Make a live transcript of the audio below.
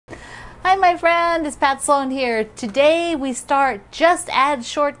Hi my friend, it's Pat Sloan here. Today we start Just Add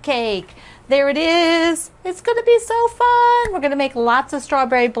Shortcake. There it is. It's going to be so fun. We're going to make lots of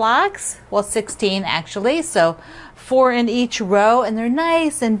strawberry blocks. Well, 16 actually, so 4 in each row, and they're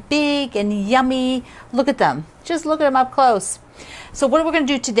nice and big and yummy. Look at them. Just look at them up close. So what we're going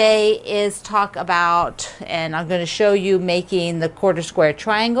to do today is talk about, and I'm going to show you making the quarter square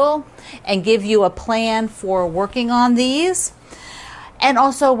triangle and give you a plan for working on these. And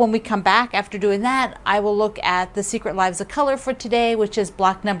also when we come back after doing that, I will look at the Secret Lives of Color for today, which is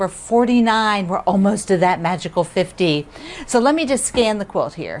block number 49. We're almost to that magical 50. So let me just scan the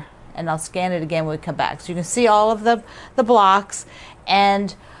quilt here, and I'll scan it again when we come back. So you can see all of the blocks.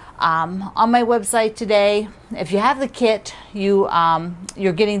 And on my website today, if you have the kit,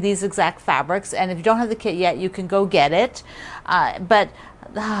 you're getting these exact fabrics. And if you don't have the kit yet, you can go get it.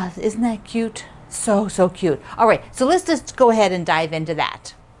 Isn't that cute? So cute. All right, so let's just go ahead and dive into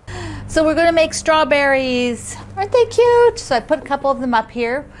that. So we're going to make strawberries. Aren't they cute? So I put a couple of them up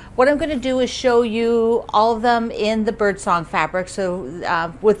here. What I'm going to do is show you all of them in the birdsong fabric.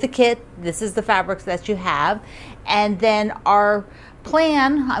 So with the kit, this is the fabrics that you have. And then our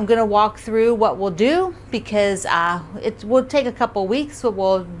plan, I'm going to walk through what we'll do because it will take a couple weeks, but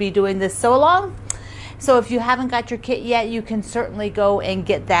we'll be doing this so long. So if you haven't got your kit yet, you can certainly go and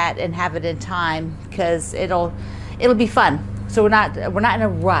get that and have it in time because it'll be fun. So we're not in a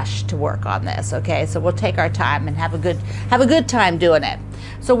rush to work on this, okay? So we'll take our time and have a good time doing it.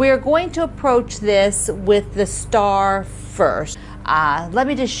 So we're going to approach this with the star first. Let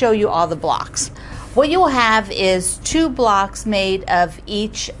me just show you all the blocks. What you will have is 2 blocks made of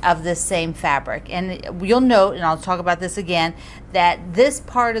each of the same fabric. And you'll note, and I'll talk about this again, that this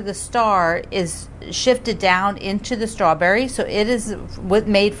part of the star is shifted down into the strawberry. So it is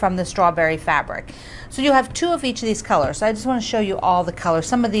made from the strawberry fabric. So you'll have 2 of each of these colors. So I just want to show you all the colors.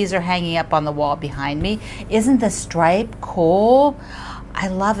 Some of these are hanging up on the wall behind me. Isn't the stripe cool? I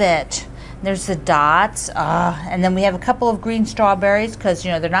love it. There's the dots, and then we have a couple of green strawberries because,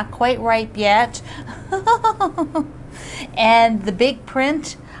 you know, they're not quite ripe yet. And the big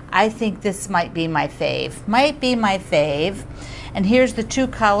print, I think this might be my fave. And here's the 2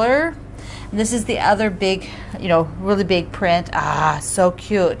 color. And this is the other big, you know, really big print. So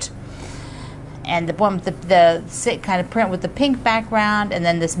cute. And the one with the kind of print with the pink background, and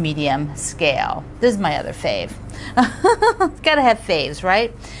then this medium scale. This is my other fave. Gotta have faves,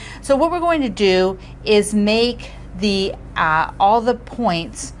 right? So what we're going to do is make the all the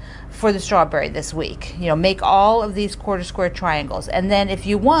points for the strawberry this week. You know, make all of these quarter square triangles, and then if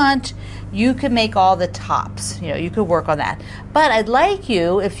you want, you can make all the tops. You know, you could work on that. But I'd like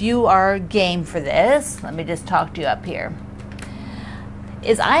you, if you are game for this, let me just talk to you up here.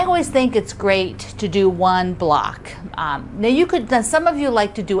 I always think it's great to do one block. Now some of you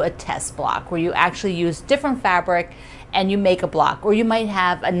like to do a test block where you actually use different fabric and you make a block, or you might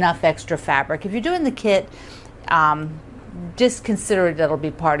have enough extra fabric. If you're doing the kit, just consider that'll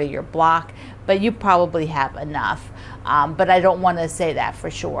be part of your block, but you probably have enough. But I don't want to say that for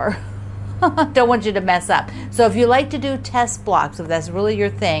sure. Don't want you to mess up. So if you like to do test blocks, if that's really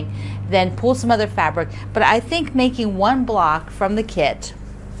your thing, then pull some other fabric. But I think making one block from the kit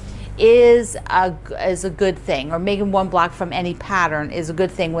is a good thing, or making one block from any pattern is a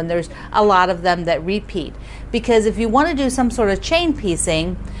good thing when there's a lot of them that repeat. Because if you want to do some sort of chain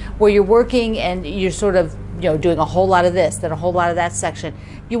piecing where you're working and you're sort of, you know, doing a whole lot of this, then a whole lot of that section,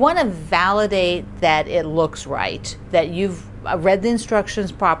 you want to validate that it looks right, that you've read the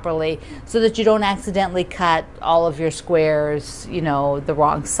instructions properly, so that you don't accidentally cut all of your squares, you know, the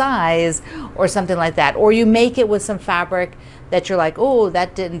wrong size or something like that. Or you make it with some fabric that you're like, oh,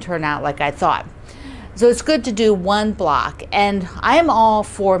 that didn't turn out like I thought. So it's good to do one block, and I'm all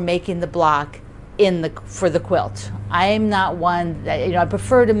for making the block for the quilt. I'm not one that, you know, I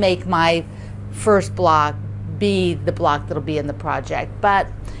prefer to make my first block be the block that'll be in the project. But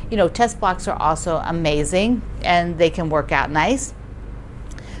you know, test blocks are also amazing and they can work out nice.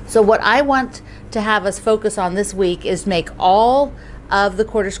 So what I want to have us focus on this week is make all of the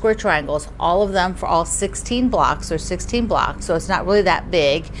quarter square triangles, all of them for all 16 blocks, or 16 blocks, so it's not really that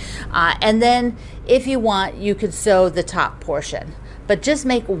big. And then if you want, you could sew the top portion, but just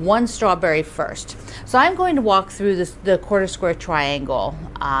make one strawberry first. So I'm going to walk through the quarter square triangle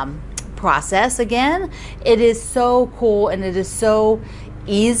process again. It is so cool and it is so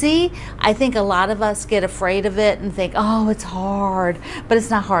easy. I think a lot of us get afraid of it and think, oh, it's hard, but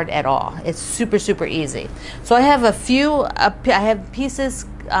it's not hard at all. It's super easy. So I have I have pieces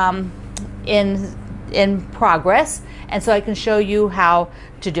in progress, and so I can show you how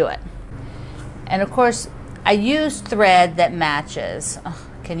to do it. And of course, I use thread that matches.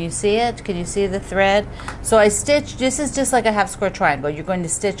 Can you see it? Can you see the thread? So I stitched, this is just like a half square triangle. You're going to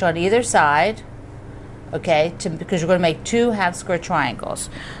stitch on either side, okay, because you're going to make 2 half square triangles.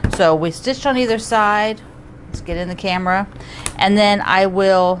 So we stitched on either side. Let's get in the camera. And then I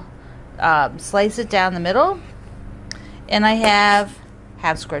will slice it down the middle. And I have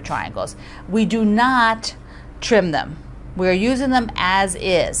half square triangles. We do not trim them. We're using them as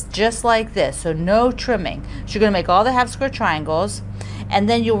is, just like this, so no trimming. So you're going to make all the half square triangles, and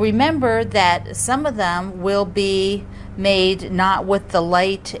then you'll remember that some of them will be made not with the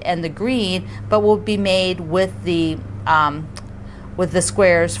light and the green, but will be made with the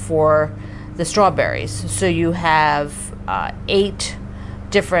squares for the strawberries. So you have 8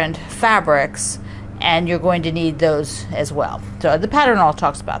 different fabrics, and you're going to need those as well. So the pattern all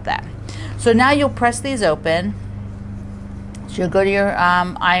talks about that. So now you'll press these open. So you'll go to your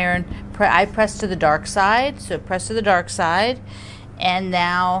iron. I press to the dark side, so press to the dark side, and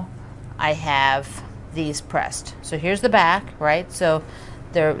now I have these pressed. So here's the back, right? So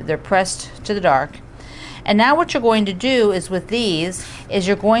they're pressed to the dark. And now what you're going to do is with these is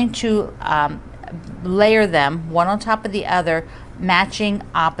you're going to layer them one on top of the other, matching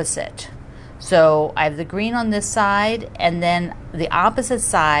opposite. So I have the green on this side, and then the opposite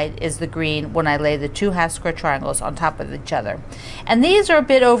side is the green when I lay the 2 half square triangles on top of each other. And these are a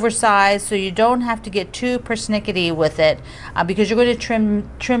bit oversized, so you don't have to get too persnickety with it because you're going to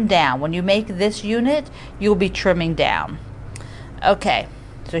trim down. When you make this unit, you'll be trimming down. Okay,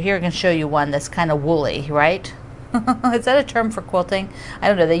 so here I can show you one that's kind of woolly, right? Is that a term for quilting? I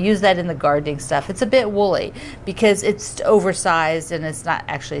don't know. They use that in the gardening stuff. It's a bit woolly because it's oversized and it's not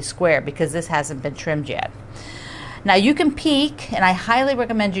actually square because this hasn't been trimmed yet. Now you can peek, and I highly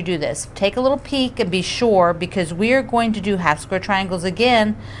recommend you do this. Take a little peek and be sure, because we are going to do half square triangles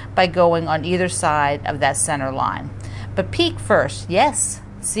again by going on either side of that center line. But peek first. Yes,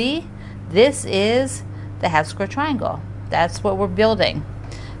 see? This is the half square triangle. That's what we're building.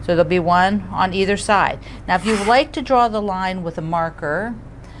 So there'll be one on either side. Now if you would like to draw the line with a marker,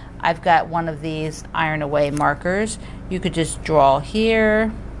 I've got one of these iron away markers. You could just draw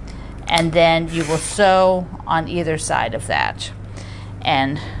here, and then you will sew on either side of that.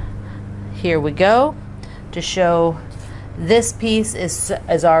 And here we go to show this piece is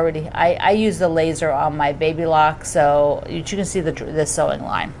already, I use the laser on my baby lock, so you can see the sewing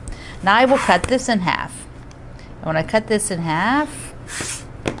line. Now I will cut this in half. And when I cut this in half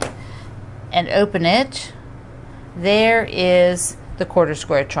and open it, there is the quarter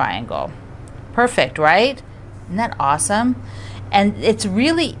square triangle. Perfect, right? Isn't that awesome? And it's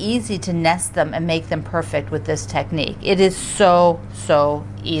really easy to nest them and make them perfect with this technique. It is so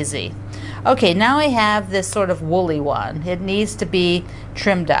easy. Okay, now I have this sort of woolly one. It needs to be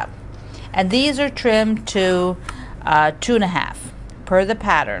trimmed up. And these are trimmed to 2.5 per the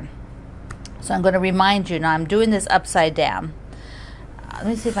pattern. So I'm going to remind you, now I'm doing this upside down. Let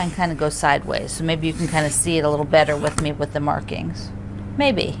me see if I can kind of go sideways, so maybe you can kind of see it a little better with me with the markings.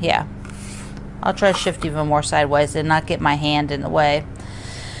 Maybe, yeah. I'll try to shift even more sideways and not get my hand in the way.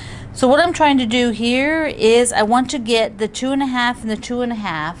 So what I'm trying to do here is I want to get the 2.5 and the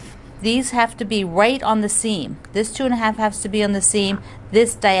 2.5. These have to be right on the seam. This 2.5 has to be on the seam.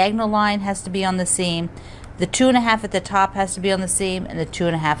 This diagonal line has to be on the seam. The 2.5 at the top has to be on the seam, and the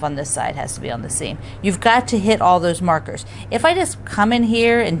 2.5 on this side has to be on the seam. You've got to hit all those markers. If I just come in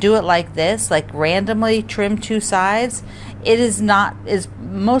here and do it like this, like randomly trim 2 sides, it is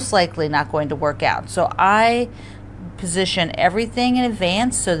most likely not going to work out. So I position everything in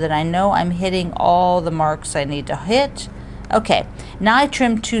advance so that I know I'm hitting all the marks I need to hit. Okay, now I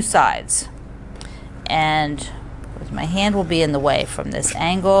trim 2 sides, and my hand will be in the way from this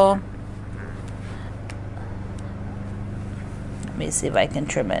angle. Let me see if I can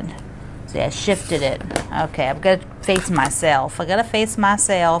trim it. See, I shifted it. Okay, I've got to face myself. I got to face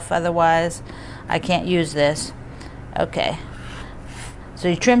myself, otherwise I can't use this. Okay, so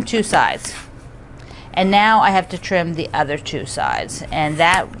you trim 2 sides, and now I have to trim the other 2 sides, and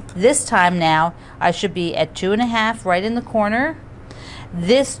this time now I should be at 2.5 right in the corner.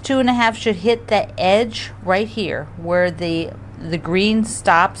 This 2.5 should hit the edge right here where the green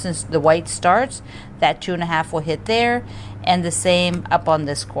stops and the white starts. That 2.5 will hit there, and the same up on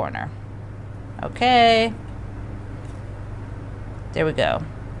this corner. Okay, there we go,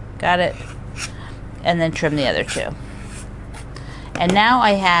 got it. And then trim the other 2. And now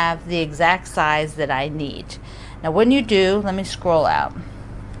I have the exact size that I need. Now when you do, let me scroll out.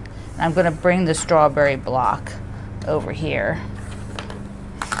 I'm going to bring the strawberry block over here.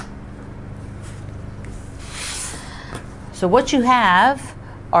 So what you have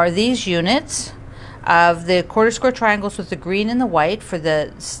are these units. of the quarter square triangles with the green and the white for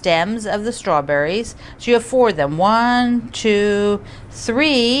the stems of the strawberries. So you have 4 of them. 1, 2,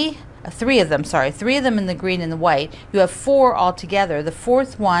 3. 3 of them, sorry. 3 of them in the green and the white. You have 4 altogether. The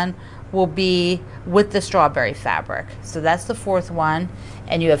 4th one will be with the strawberry fabric. So that's the 4th one,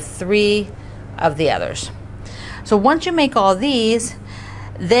 and you have 3 of the others. So once you make all these,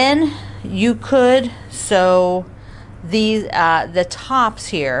 then you could sew these the tops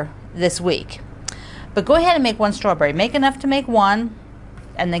here this week. But go ahead and make 1 strawberry. Make enough to make 1,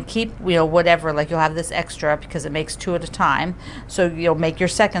 and then keep, whatever, like you'll have this extra because it makes 2 at a time. So you'll make your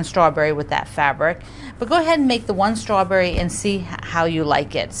 2nd strawberry with that fabric. But go ahead and make the 1 strawberry and see how you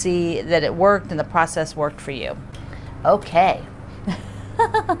like it. See that it worked and the process worked for you. Okay.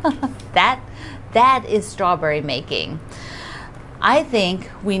 That is strawberry making. I think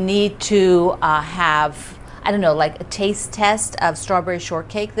we need to have, I don't know, like a taste test of strawberry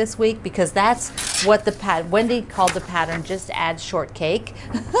shortcake this week, because that's what Wendy called the pattern, just add shortcake.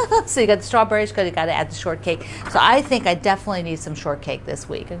 So you got the strawberries, you got to add the shortcake. So I think I definitely need some shortcake this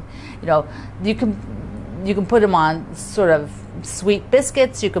week. You can put them on sort of sweet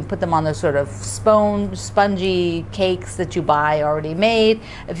biscuits. You can put them on those sort of spongy cakes that you buy already made.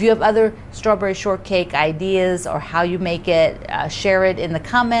 If you have other strawberry shortcake ideas or how you make it, share it in the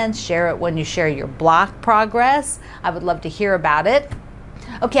comments. Share it when you share your block progress. I would love to hear about it.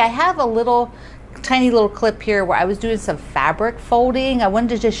 Okay, I have a tiny little clip here where I was doing some fabric folding. I wanted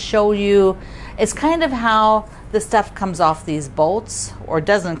to just show you, it's kind of how the stuff comes off these bolts, or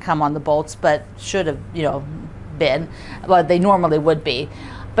doesn't come on the bolts, but should have, been. Well, they normally would be.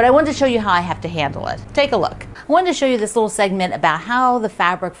 But I wanted to show you how I have to handle it. Take a look. I wanted to show you this little segment about how the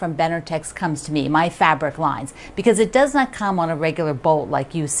fabric from Benartex comes to me, my fabric lines, because it does not come on a regular bolt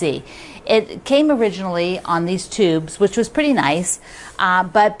like you see. It came originally on these tubes, which was pretty nice,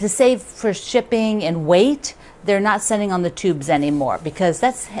 but to save for shipping and weight, they're not sending on the tubes anymore because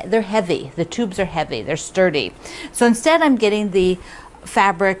they're heavy. The tubes are heavy, they're sturdy. So instead I'm getting the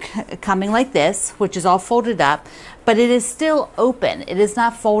fabric coming like this, which is all folded up, but it is still open. It is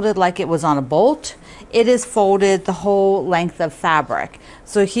not folded like it was on a bolt. It is folded the whole length of fabric.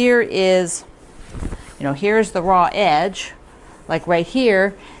 So here is, here's the raw edge, like right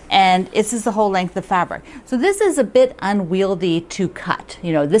here, and this is the whole length of fabric. So this is a bit unwieldy to cut.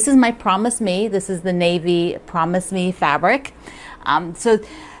 This is my Promise Me. This is the navy Promise Me fabric. So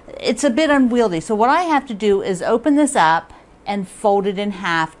it's a bit unwieldy. So what I have to do is open this up and fold it in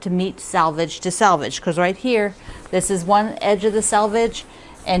half to meet selvage to selvage, because right here, this is one edge of the selvage,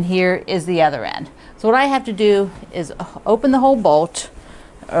 and here is the other end. So what I have to do is open the whole bolt,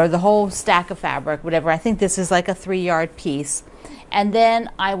 or the whole stack of fabric, whatever. I think this is like a 3-yard piece. And then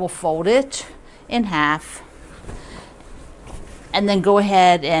I will fold it in half, and then go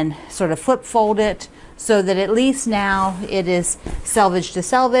ahead and sort of flip fold it so that at least now it is selvage to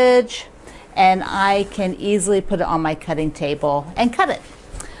selvage, and I can easily put it on my cutting table and cut it.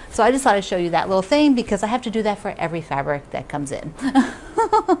 So I just thought I'd show you that little thing because I have to do that for every fabric that comes in.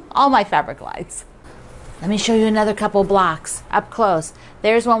 All my fabric lines. Let me show you another couple blocks up close.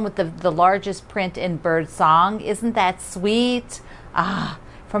 There's one with the largest print in Bird Song. Isn't that sweet?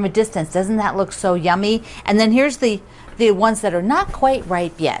 From a distance, doesn't that look so yummy? And then here's the ones that are not quite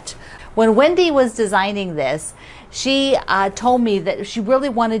ripe yet. When Wendy was designing this, she told me that she really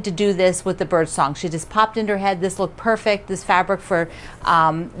wanted to do this with the Bird Song. She just popped into her head, this looked perfect, this fabric for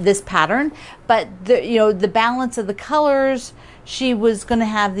this pattern. But the balance of the colors, she was going to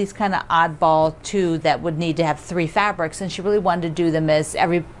have these kind of oddball 2 that would need to have 3 fabrics, and she really wanted to do them as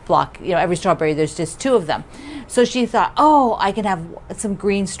every block, every strawberry, there's just 2 of them. So she thought, oh, I can have some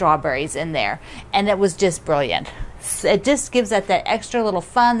green strawberries in there, and it was just brilliant. It just gives that extra little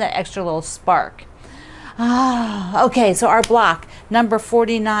fun, that extra little spark. Okay, so our block number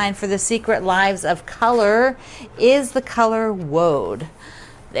 49 for the Secret Lives of Color is the color Woad.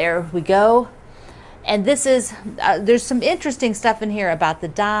 There we go. And this is, there's some interesting stuff in here about the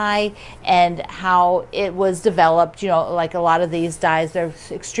dye and how it was developed. Like a lot of these dyes, they're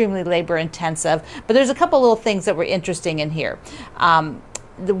extremely labor intensive. But there's a couple little things that were interesting in here.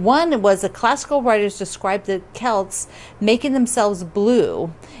 The one was the classical writers described the Celts making themselves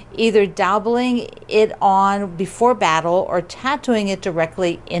blue, either dabbling it on before battle or tattooing it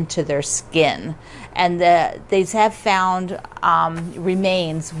directly into their skin. And they have found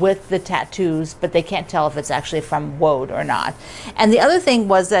remains with the tattoos, but they can't tell if it's actually from woad or not. And the other thing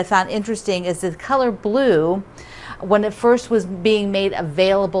was that I found interesting is the color blue, when it first was being made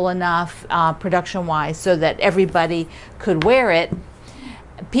available enough production-wise so that everybody could wear it,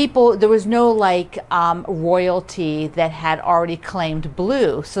 people, there was no like royalty that had already claimed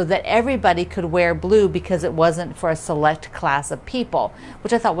blue, so that everybody could wear blue because it wasn't for a select class of people,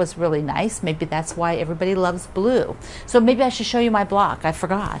 which I thought was really nice. Maybe that's why everybody loves blue. So maybe I should show you my block. I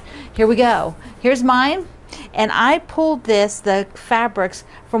forgot. Here we go. Here's mine. And I pulled the fabrics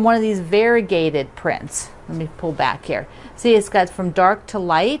from one of these variegated prints. Let me pull back here. See, it's got from dark to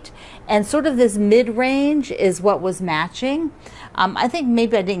light, and sort of this mid-range is what was matching. I think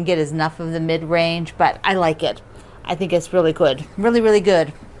maybe I didn't get enough of the mid-range, but I like it. I think it's really good. Really, really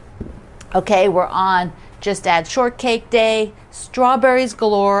good. Okay, we're on Just Add Shortcake Day. Strawberries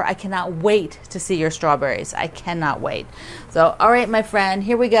galore. I cannot wait to see your strawberries. I cannot wait. So, all right, my friend,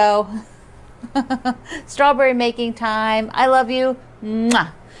 here we go. Strawberry making time. I love you.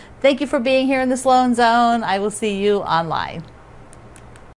 Mwah. Thank you for being here in the Sloan Zone. I will see you online.